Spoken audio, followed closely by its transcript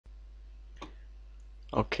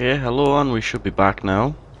Okay, hello, and we should be back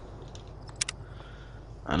now.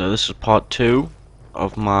 And this is part 2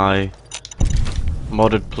 of my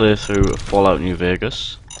modded playthrough of Fallout New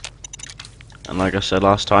Vegas. And like I said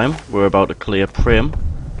last time, we're about to clear Prim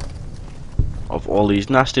of all these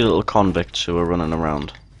nasty little convicts who are running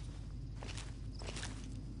around.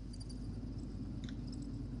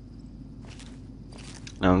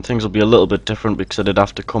 Now things will be a little bit different because I did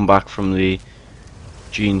have to come back from the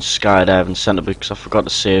Gene skydiving center because I forgot to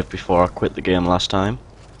save before I quit the game last time.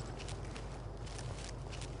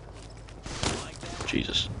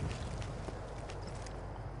 Jesus.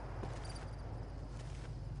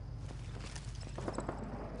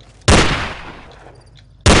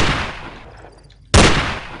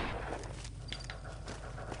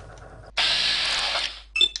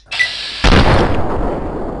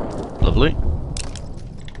 Lovely.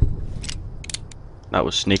 That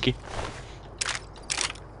was sneaky.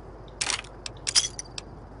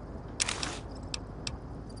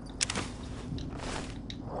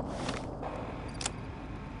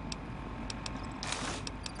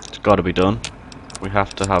 It's got to be done. We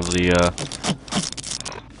have to have the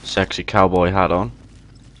sexy cowboy hat on.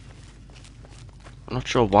 I'm not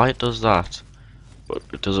sure why it does that, but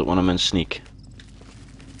it does it when I'm in sneak.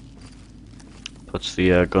 Puts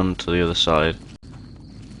the gun to the other side.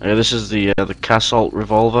 This is the Casalt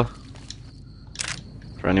revolver,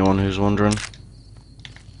 for anyone who's wondering.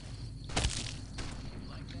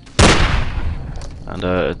 And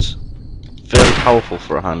it's fairly powerful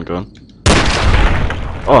for a handgun.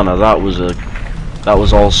 Oh no, that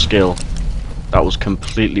was all skill. That was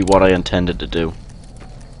completely what I intended to do.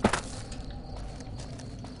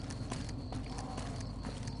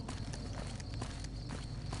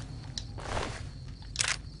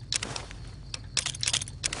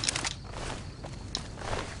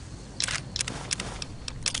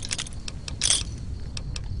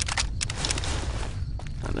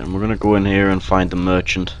 And then we're gonna go in here and find the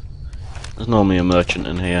merchant. There's normally a merchant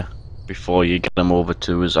in here before you get him over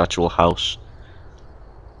to his actual house.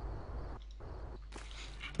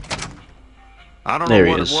 I don't There know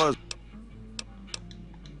he what is. it was.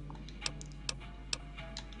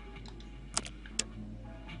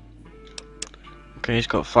 Okay, he's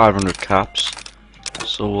got 500 caps,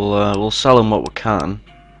 so we'll sell him what we can,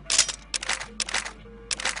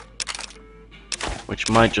 which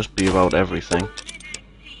might just be about everything.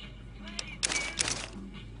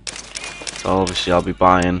 So obviously I'll be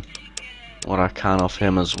buying what I can off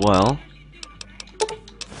him as well.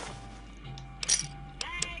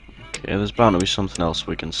 Okay, there's bound to be something else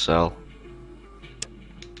we can sell.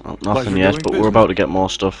 Well, nothing Pleasure yet, doing but we're business. about to get more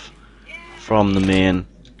stuff from the main,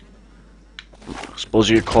 I suppose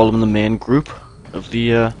you could call them the main group of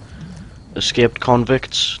the escaped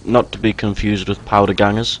convicts, not to be confused with powder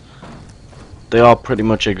gangers. They are pretty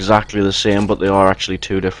much exactly the same, but they are actually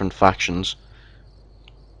two different factions.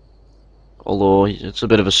 Although it's a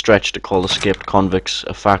bit of a stretch to call escaped convicts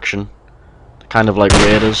a faction. They're kind of like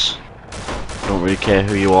raiders. Don't really care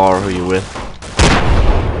who you are or who you're with.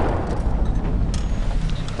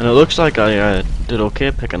 And it looks like I did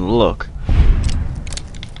okay picking luck,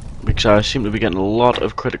 because I seem to be getting a lot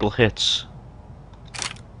of critical hits.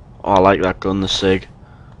 Oh, I like that gun, the SIG.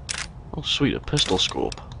 Oh sweet, a pistol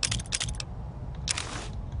scope.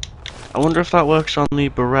 I wonder if that works on the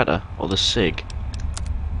Beretta or the SIG.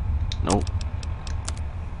 Nope.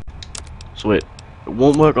 So wait, it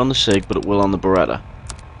won't work on the SIG, but it will on the Beretta.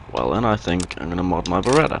 Well then I think I'm gonna mod my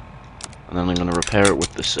Beretta, and then I'm gonna repair it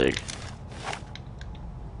with the SIG.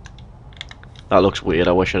 That looks weird,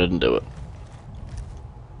 I wish I didn't do it.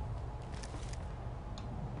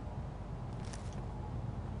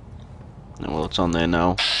 Oh, well, it's on there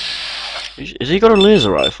now. Has he got a laser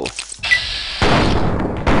rifle?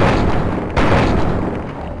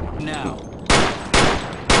 Now.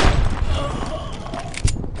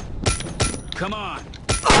 Come on.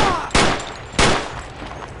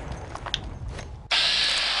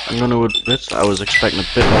 I'm gonna admit I was expecting a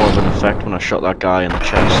bit more of an effect when I shot that guy in the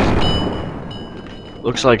chest.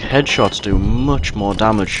 Looks like headshots do much more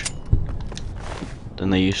damage than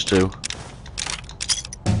they used to.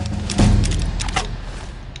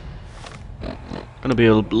 Gonna be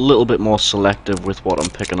a little bit more selective with what I'm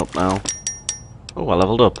picking up now. Oh, I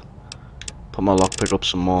leveled up. Put my lockpick up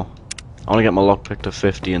some more. I want to get my lockpick to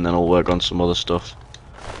 50 and then I'll work on some other stuff.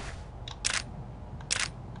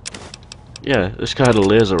 Yeah, this guy had a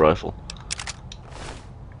laser rifle.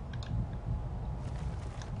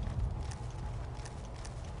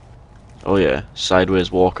 Oh yeah,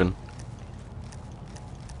 sideways walking.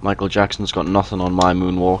 Michael Jackson's got nothing on my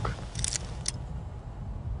moonwalk.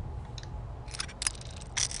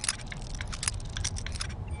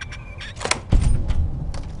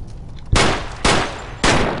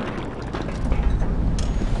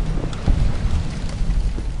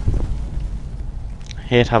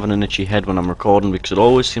 hate having an itchy head when I'm recording because it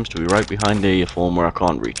always seems to be right behind the earphone where I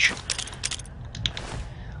can't reach.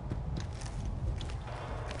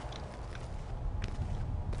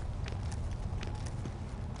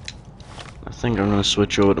 I think I'm going to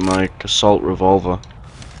switch over to my assault revolver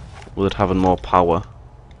with it having more power.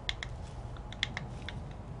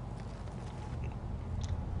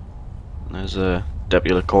 There's a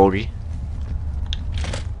Deputy Corgi.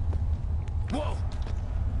 Whoa.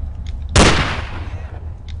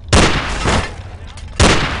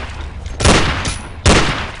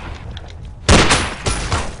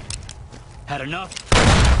 Had enough?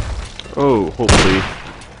 Oh, hopefully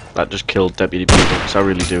that just killed Deputy Beagle, because I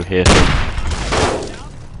really do hate him.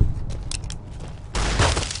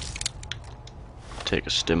 Take a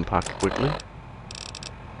stim pack quickly.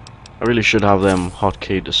 I really should have them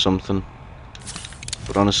hotkeyed to something,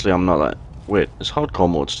 but honestly I'm not that. Wait, is hardcore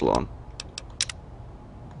mode still on?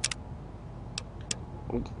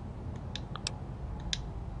 Oh.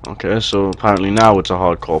 Okay, so apparently now it's a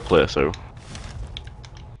hardcore playthrough.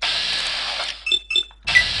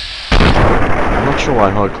 I'm not sure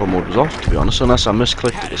why hardcore mode was off, to be honest, unless I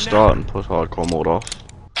misclicked at the start and put hardcore mode off.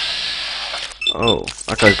 Oh,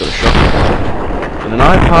 that guy's got a shotgun. And an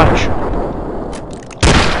eye patch!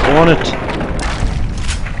 I want it!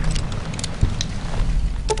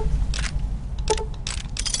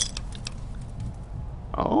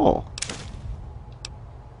 Oh.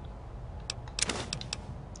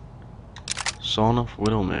 Son of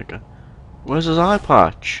Widowmaker. Where's his eye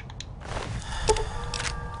patch?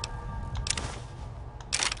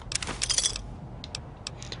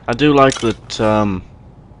 I do like that,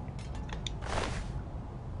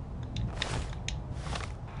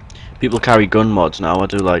 people carry gun mods now, I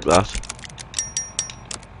do like that.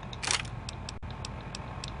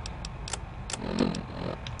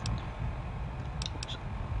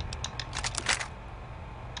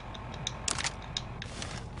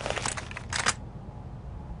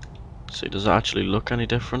 See, does it actually look any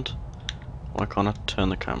different? Why can't I turn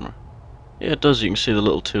the camera? Yeah, it does, you can see the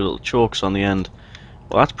two little chokes on the end.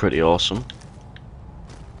 Well, that's pretty awesome.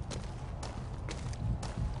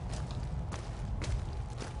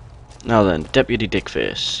 Now then, Deputy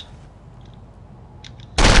Dickface.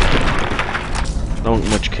 Don't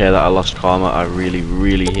much care that I lost karma, I really,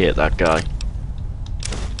 really hate that guy.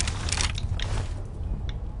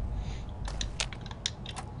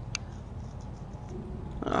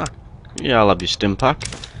 Ah, yeah, I'll have your stim pack.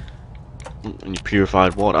 And your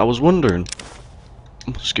purified water. I was wondering,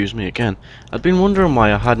 excuse me again, I'd been wondering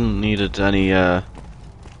why I hadn't needed any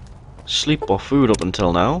sleep or food up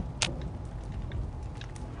until now.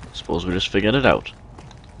 Suppose we just figured it out.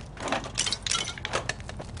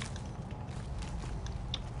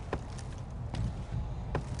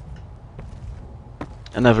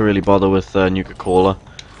 I never really bother with Nuka-Cola.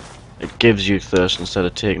 It gives you thirst instead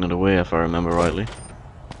of taking it away, if I remember rightly.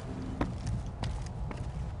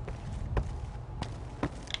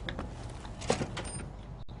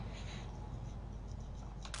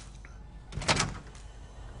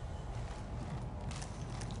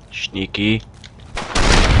 Sneaky.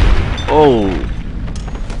 Oh!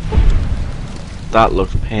 That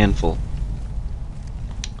looked painful.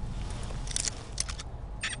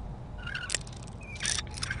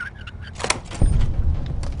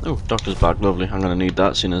 Oh, doctor's bag, lovely. I'm gonna need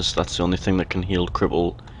that, seeing as that's the only thing that can heal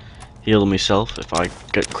myself if I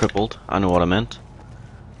get crippled. I know what I meant.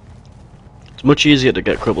 It's much easier to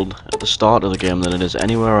get crippled at the start of the game than it is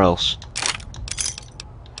anywhere else.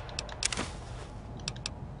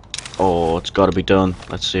 Oh, it's gotta be done.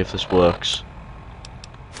 Let's see if this works.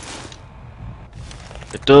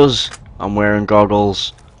 It does! I'm wearing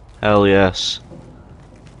goggles. Hell yes.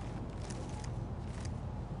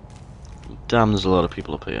 Damn, there's a lot of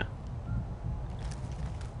people up here.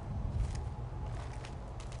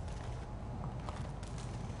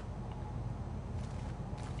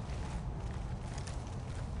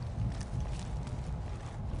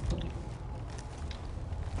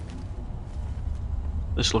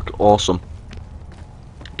 This looked awesome.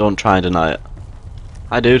 Don't try and deny it.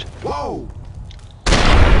 Hi, dude. Whoa!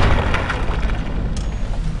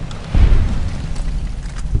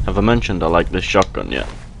 Have I mentioned I like this shotgun yet?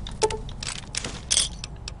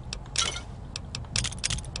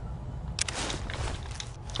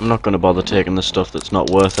 I'm not going to bother taking the stuff that's not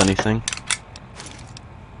worth anything.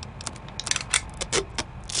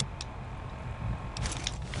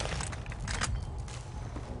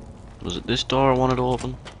 Was it this door I wanted to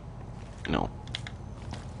open? No.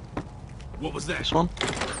 What was that? This one?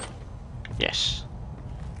 Yes.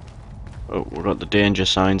 Oh, we've got the danger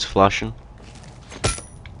signs flashing.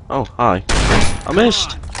 Oh, hi. I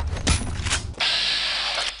missed!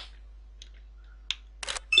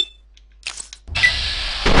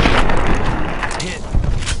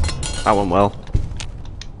 That went well.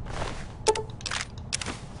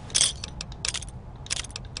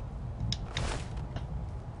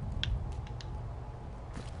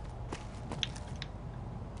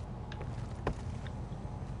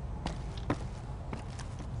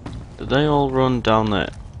 Did they all run down there?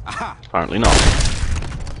 Aha! Apparently not.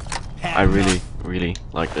 I Had really, enough. really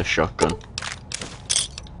like this shotgun.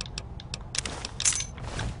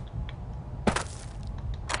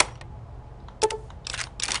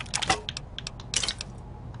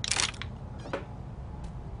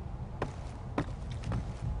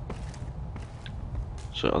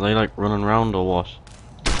 So are they like running around or what?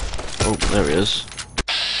 Oh, there he is.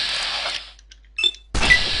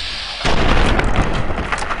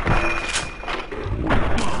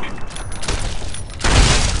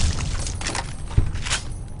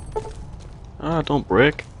 Ah, don't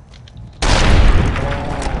break.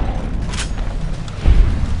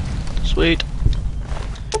 Sweet.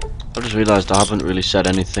 I just realised I haven't really said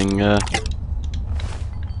anything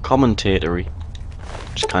commentatory.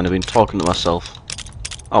 Just kind of been talking to myself.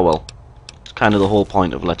 Oh well. It's kind of the whole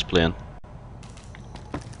point of Let's Playing.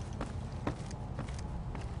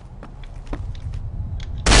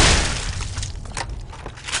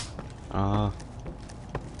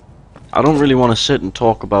 I don't really want to sit and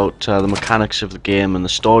talk about the mechanics of the game and the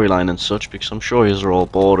storyline and such, because I'm sure you are all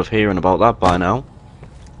bored of hearing about that by now.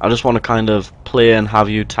 I just want to kind of play and have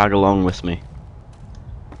you tag along with me.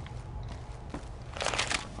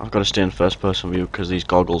 I've got to stay in first person view because these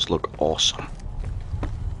goggles look awesome.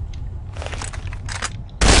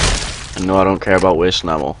 And no, I don't care about wasting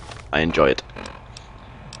ammo. I enjoy it.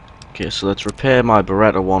 Okay, so let's repair my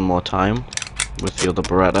Beretta one more time with the other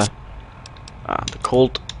Beretta. The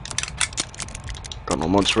Colt. Got no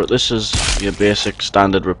mods for it. This is your basic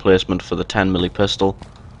standard replacement for the 10mm pistol.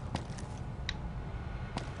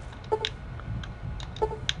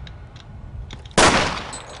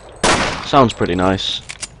 Sounds pretty nice.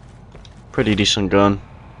 Pretty decent gun,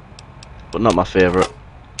 but not my favourite.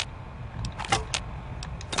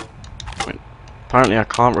 Wait, apparently I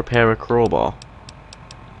can't repair a crowbar.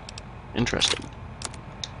 Interesting.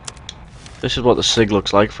 This is what the SIG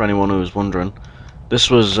looks like for anyone who was wondering. This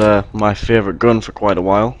was my favourite gun for quite a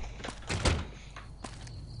while.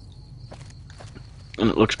 And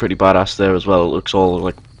it looks pretty badass there as well. It looks all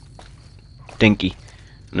like dinky.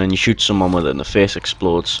 And then you shoot someone with it and the face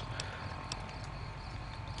explodes.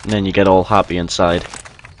 And then you get all happy inside.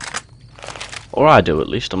 Or I do at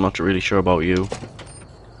least, I'm not really sure about you.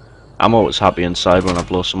 I'm always happy inside when I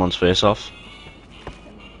blow someone's face off.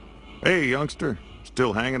 Hey, youngster.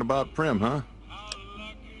 Still hanging about Prim, huh?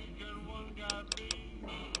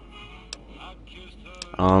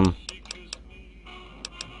 Um,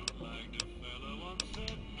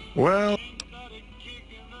 Well,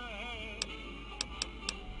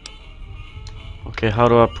 okay, how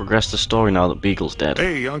do I progress the story now that Beagle's dead?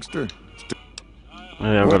 hey, youngster.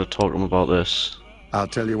 Maybe I've What? got to talk to him about this. I'll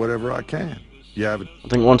tell you whatever I can. You have it. I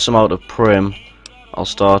think once I'm out of Prim, I'll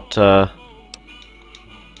start, you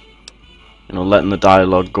know, letting the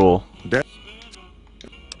dialogue go.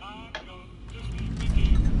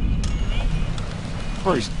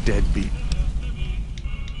 First deadbeat.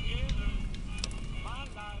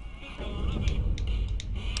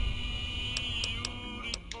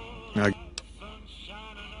 I,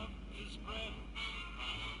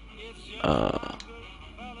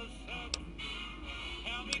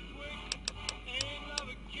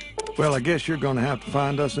 well, I guess you're gonna have to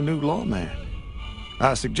find us a new lawman.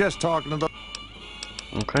 I suggest talking to the...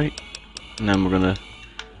 Okay. And then we're gonna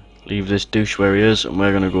leave this douche where he is, and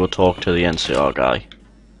we're gonna go talk to the NCR guy.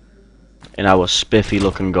 In our spiffy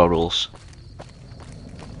looking goggles.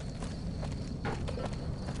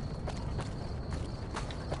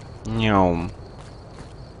 Nyom.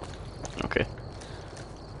 Okay.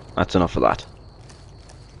 That's enough of that.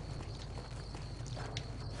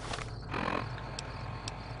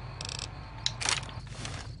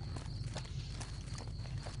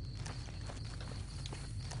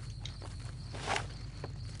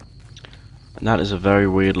 And that is a very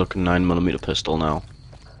weird looking 9mm pistol now.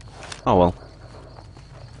 Oh well.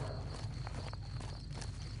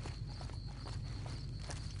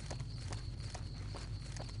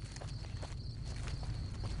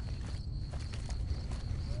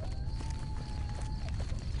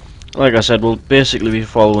 Like I said, we'll basically be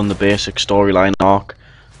following the basic storyline arc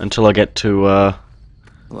until I get to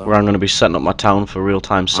where I'm going to be setting up my town for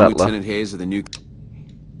real-time I'm settler. Lieutenant Hayes of the new...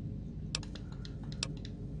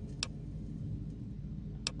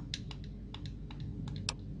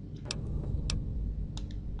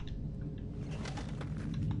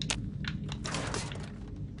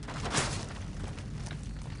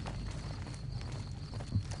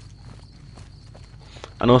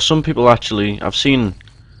 I know some people actually,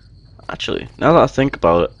 actually, now that I think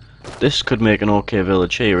about it, this could make an okay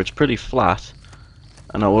village here. It's pretty flat,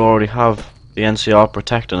 and it will already have the NCR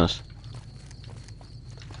protecting it.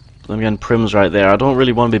 Then again, Prim's right there. I don't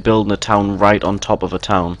really want to be building a town right on top of a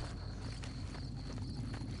town.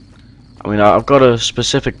 I mean, I've got a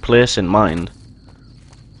specific place in mind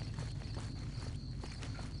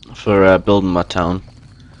for building my town.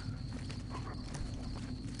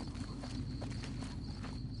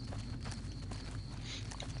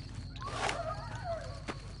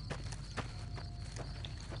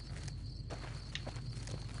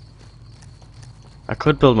 I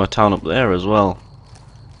could build my town up there as well.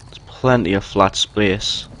 There's plenty of flat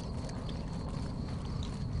space.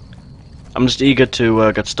 I'm just eager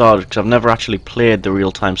to get started because I've never actually played the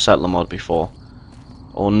real-time settler mod before,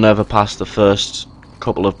 or never passed the first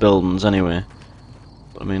couple of buildings anyway.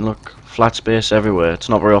 But I mean, look, flat space everywhere. It's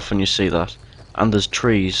not very often you see that. And there's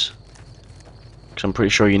trees, because I'm pretty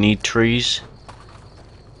sure you need trees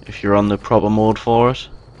if you're on the proper mode for it.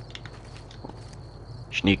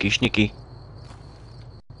 Sneaky, sneaky.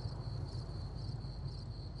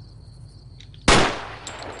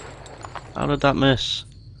 How did that miss?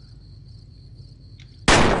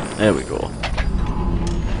 There we go.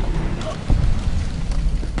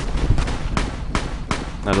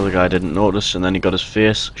 That other guy didn't notice, and then he got his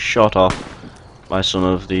face shot off by some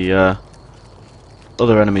of the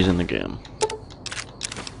other enemies in the game.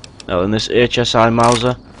 Now, in this HSI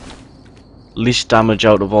Mauser, least damage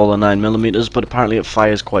out of all the 9mm, but apparently it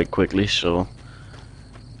fires quite quickly, so...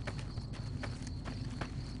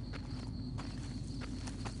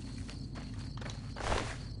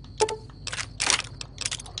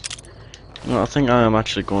 Well, I think I am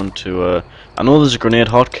actually going to, I know there's a grenade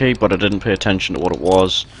hotkey, but I didn't pay attention to what it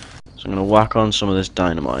was. So I'm going to whack on some of this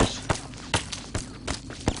dynamite.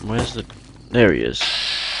 Where's the... There he is.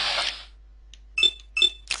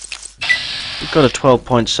 We've got a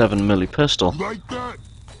 12.7 milli pistol. Like that?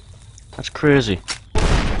 That's crazy.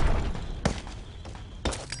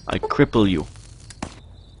 I cripple you.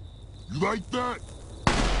 You like that?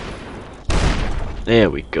 There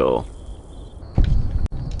we go.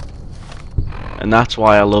 And that's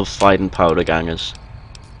why I love fighting powder gangers.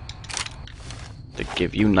 They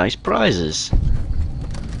give you nice prizes.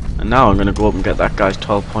 And now I'm gonna go up and get that guy's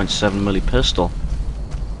 12.7 milli pistol.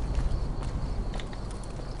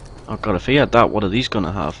 Oh god, if he had that, what are these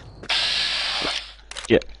gonna have?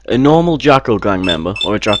 Yeah, a normal Jackal Gang member,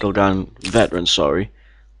 or a Jackal Gang veteran, sorry,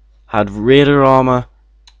 had Raider armor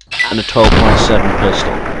and a 12.7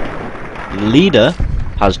 pistol. The leader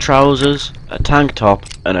has trousers, a tank top,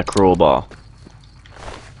 and a crowbar.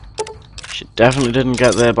 She definitely didn't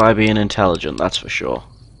get there by being intelligent, that's for sure.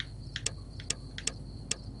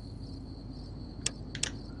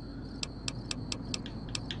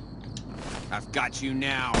 I've got you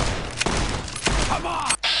now. Come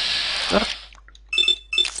on! What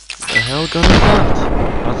the hell gun is that?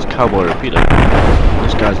 That's a cowboy repeater.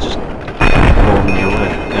 This guy's just blowing me away.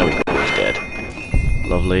 There we go, he's dead.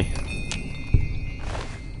 Lovely.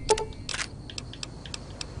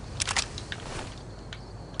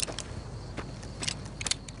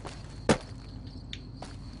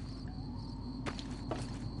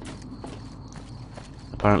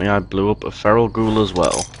 Apparently I blew up a feral ghoul as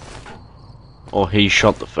well. Or he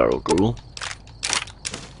shot the feral ghoul.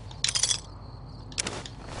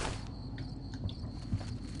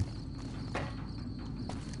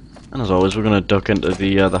 And as always, we're going to duck into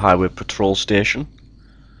the highway patrol station.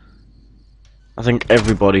 I think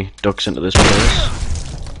everybody ducks into this place.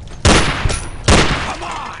 Come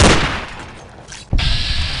on!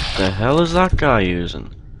 The hell is that guy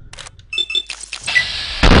using?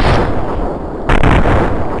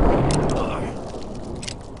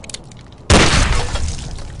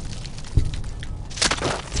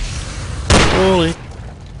 Holy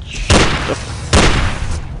shit.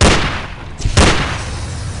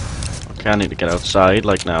 Okay, I need to get outside,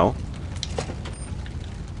 like now.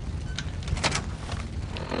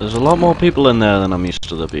 There's a lot more people in there than I'm used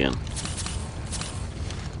to there being.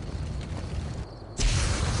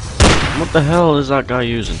 What the hell is that guy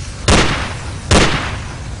using?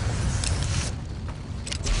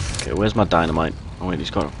 Okay, where's my dynamite? Oh wait,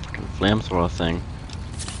 he's got a fucking flamethrower thing.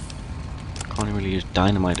 Can't really use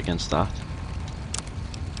dynamite against that.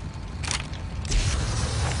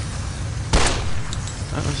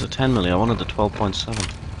 That was a 10 milli, I wanted the 12.7.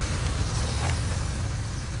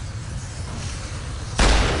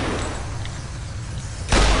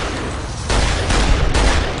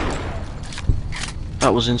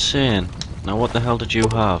 That was insane. Now what the hell did you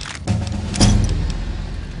have?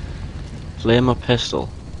 Flame or pistol?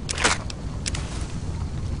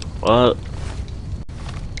 Well,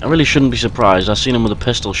 I really shouldn't be surprised. I seen him with a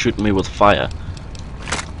pistol shooting me with fire.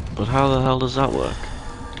 But how the hell does that work?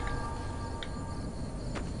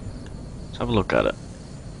 Let's have a look at it.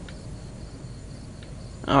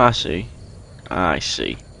 Oh, I see. I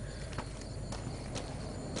see.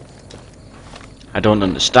 I don't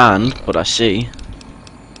understand, but I see.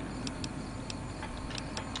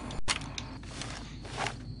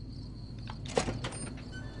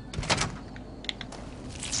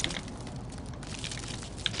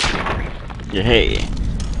 Yay.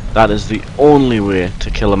 That is the only way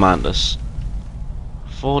to kill a mantis.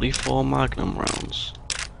 44 magnum rounds.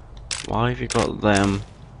 Why have you got them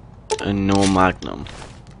and no magnum?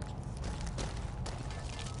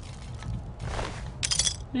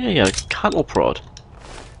 Yeah, cattle prod.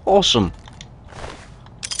 Awesome.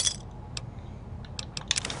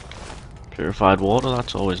 Purified water,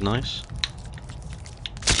 that's always nice.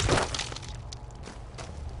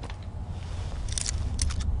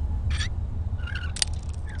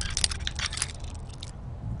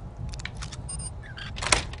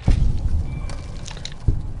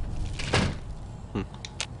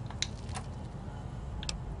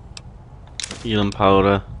 Healing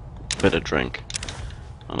powder, bit of drink.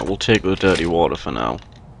 And we'll take the dirty water for now.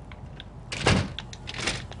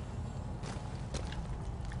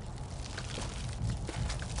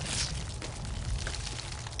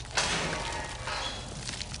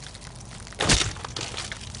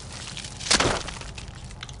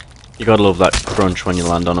 You gotta love that crunch when you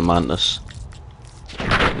land on a mantis.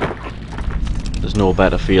 There's no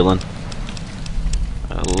better feeling.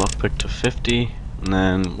 Lockpick to 50, and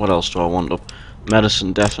then what else do I want up?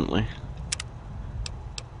 Medicine, definitely.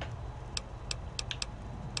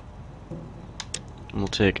 And we'll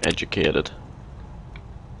take educated.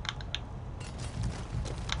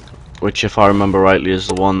 Which, if I remember rightly, is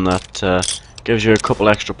the one that gives you a couple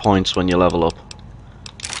extra points when you level up.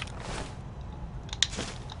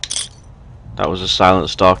 That was a silent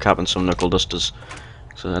star cap and some knuckle dusters,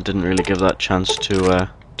 so I didn't really give that chance to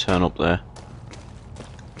turn up there.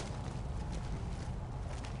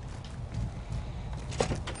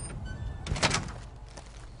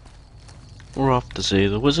 We're off to see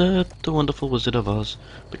the wizard, the wonderful Wizard of Oz,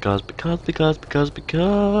 because of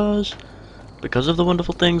the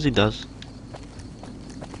wonderful things he does.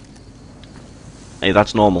 Hey,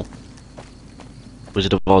 that's normal.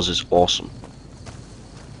 Wizard of Oz is awesome.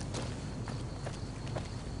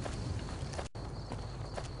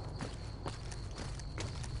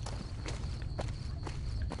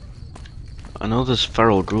 I know there's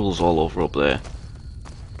feral ghouls all over up there,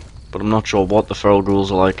 but I'm not sure what the feral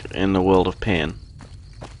ghouls are like in the world of pain.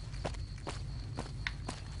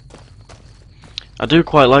 I do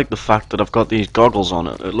quite like the fact that I've got these goggles on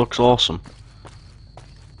it. It looks awesome.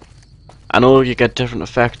 I know you get different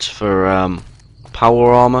effects for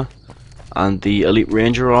power armor and the elite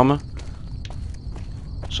ranger armor,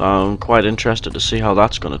 so I'm quite interested to see how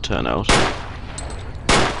that's going to turn out.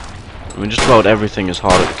 I mean, just about everything is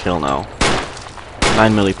harder to kill now.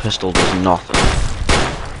 9mm pistol does nothing.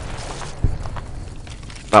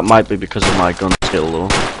 That might be because of my gun skill though.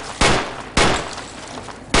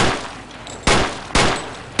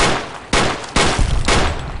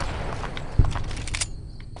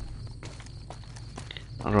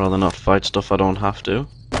 I'd rather not fight stuff I don't have to.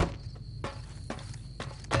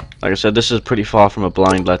 Like I said, this is pretty far from a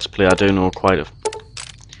blind let's play. I do know quite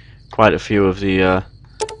a few of the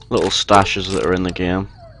little stashes that are in the game.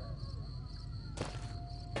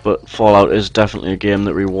 But Fallout is definitely a game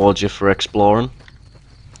that rewards you for exploring.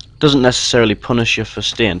 Doesn't necessarily punish you for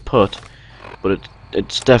staying put, but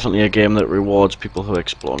it's definitely a game that rewards people who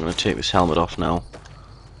explore. I'm going to take this helmet off now.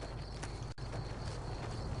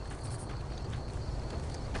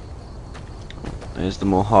 There's the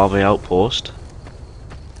Mojave outpost.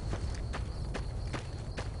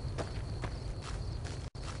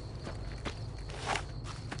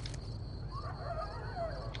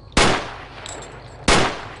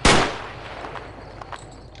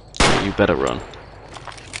 You better run.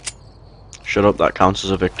 Shut up, that counts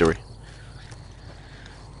as a victory.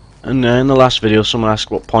 And in the last video someone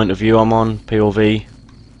asked what point of view I'm on, POV.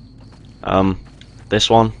 This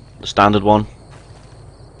one, the standard one.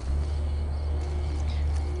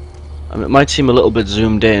 It might seem a little bit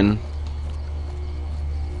zoomed in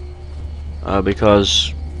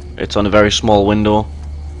because it's on a very small window,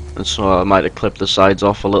 and so I might have clipped the sides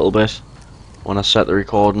off a little bit when I set the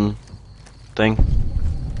recording thing.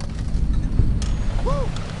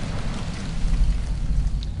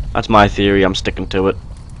 That's my theory, I'm sticking to it.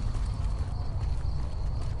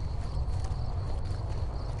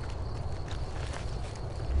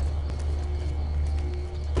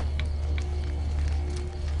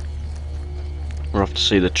 to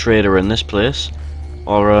see the trader in this place,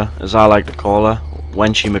 or as I like to call her,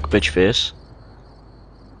 Wenchy McBitchface.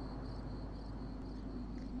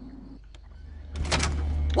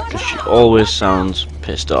 Because she always sounds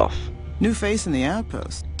pissed off. New face in the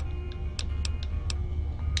outpost.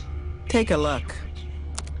 Take a look.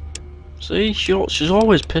 See, she's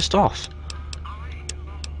always pissed off.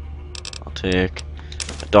 I'll take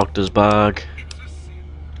a doctor's bag.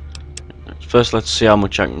 First, let's see how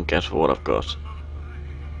much I can get for what I've got.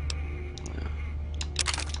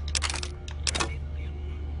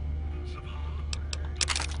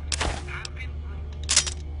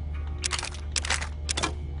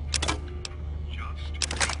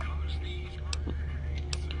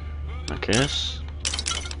 Okay.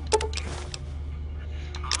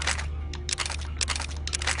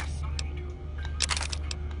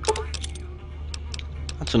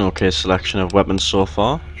 That's an okay selection of weapons so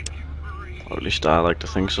far. Or at least I like to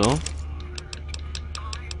think so. I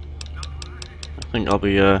think I'll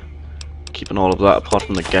be keeping all of that apart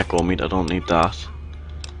from the gecko meat. I don't need that.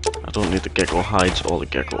 I don't need the gecko hides or the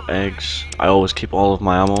gecko eggs. I always keep all of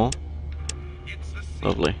my ammo.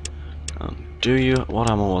 Lovely. Do you...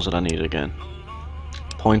 what ammo was it I needed again?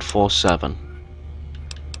 .47. I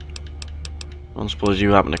don't suppose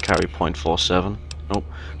you happen to carry .47. Nope.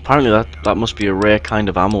 Apparently that must be a rare kind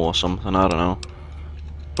of ammo or something, I don't know.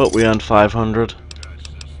 But we earned 500.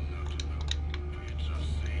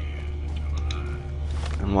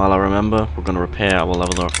 And while I remember, we're going to repair our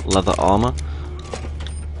leather armor.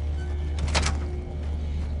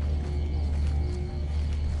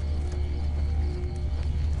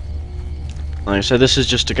 Like I said, this is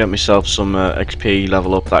just to get myself some XP,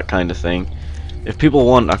 level up, that kind of thing. If people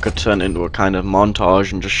want, I could turn it into a kind of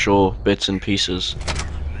montage and just show bits and pieces.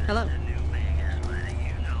 Hello.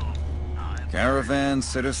 Caravan,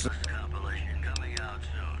 citizen.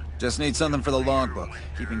 Just need something for the logbook,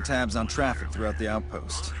 keeping tabs on traffic throughout the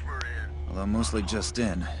outpost. Although mostly just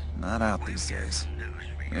in, not out these days.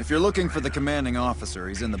 If you're looking for the commanding officer,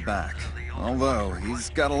 he's in the back. Although, he's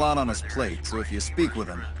got a lot on his plate, so if you speak with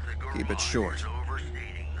him, keep it short.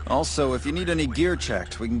 Also, if you need any gear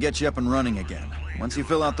checked, we can get you up and running again. Once you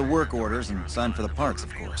fill out the work orders and sign for the parts,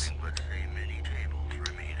 of course.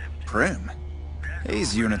 Prim?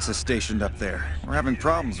 Hayes units are stationed up there. We're having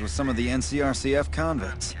problems with some of the NCRCF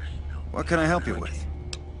convicts. What can I help you with?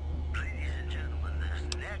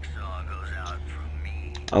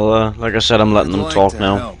 Like I said, I'm letting them talk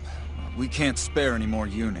now. Help. We can't spare any more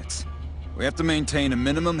units. We have to maintain a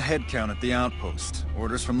minimum head count at the outpost.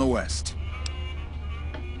 Orders from the west.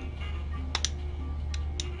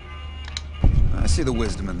 I see the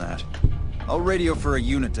wisdom in that. I'll radio for a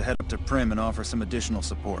unit to head up to Prim and offer some additional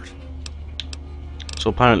support. So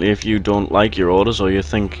apparently if you don't like your orders or you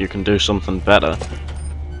think you can do something better,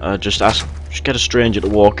 just get a stranger to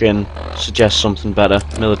walk in, suggest something better.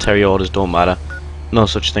 Military orders don't matter. No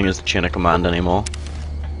such thing as the chain of command anymore.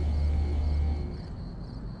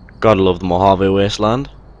 Gotta love the Mojave Wasteland.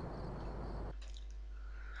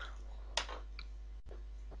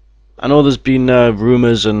 I know there's been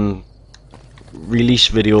rumours and release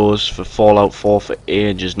videos for Fallout 4 for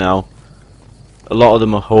ages now. A lot of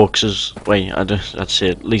them are hoaxes. Wait, I'd say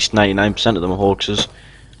at least 99% of them are hoaxes.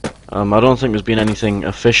 I don't think there's been anything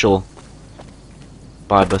official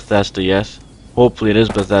by Bethesda yet. Hopefully it is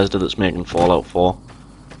Bethesda that's making Fallout 4.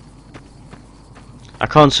 I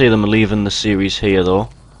can't see them leaving the series here though.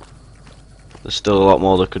 There's still a lot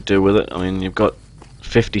more they could do with it. I mean, you've got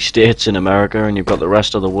 50 states in America and you've got the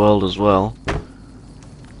rest of the world as well.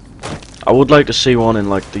 I would like to see one in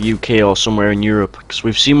like the UK or somewhere in Europe, because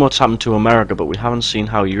we've seen what's happened to America, but we haven't seen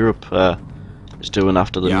how Europe is doing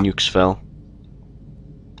after the nukes fell.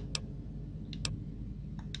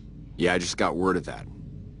 Yeah, I just got word of that.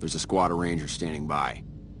 There's a squad of rangers standing by.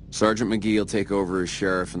 Sergeant McGee will take over as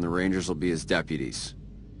sheriff and the rangers will be his deputies.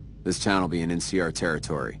 This town will be in NCR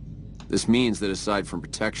territory. This means that aside from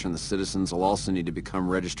protection, the citizens will also need to become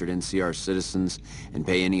registered NCR citizens and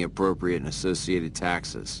pay any appropriate and associated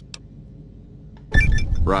taxes.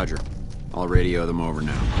 Roger. I'll radio them over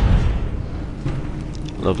now.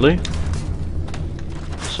 Lovely.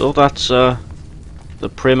 So that's the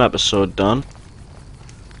Prim episode done.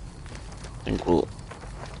 I think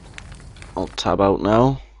I'll tab out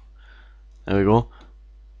now. There we go.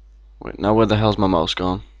 Wait, now where the hell's my mouse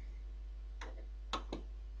gone?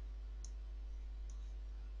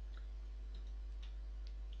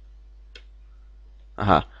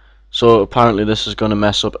 Aha. So apparently this is going to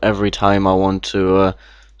mess up every time I want to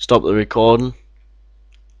stop the recording.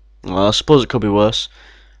 Well, I suppose it could be worse.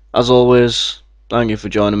 As always, thank you for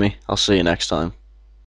joining me. I'll see you next time.